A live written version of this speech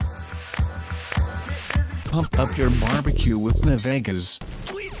Pump up your barbecue with Navegas.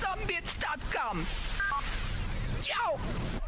 Tweetsumbits.com. Yo!